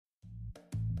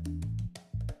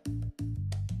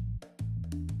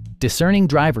Discerning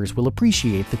drivers will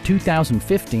appreciate the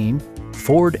 2015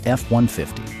 Ford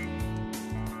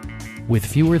F-150. With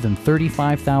fewer than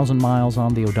 35,000 miles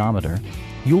on the odometer,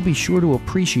 you'll be sure to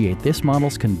appreciate this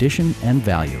model's condition and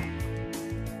value.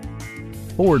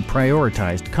 Ford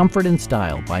prioritized comfort and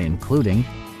style by including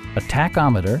a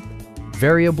tachometer,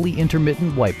 variably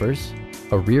intermittent wipers,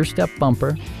 a rear step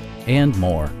bumper, and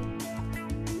more.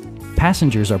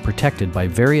 Passengers are protected by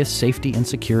various safety and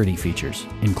security features,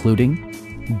 including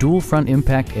dual front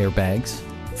impact airbags,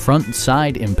 front and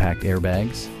side impact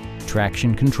airbags,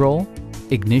 traction control,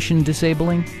 ignition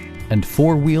disabling, and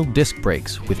four-wheel disc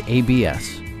brakes with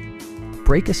ABS.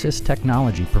 Brake assist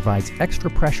technology provides extra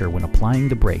pressure when applying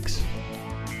the brakes.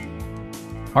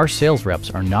 Our sales reps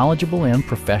are knowledgeable and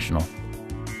professional.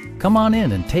 Come on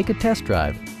in and take a test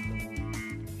drive.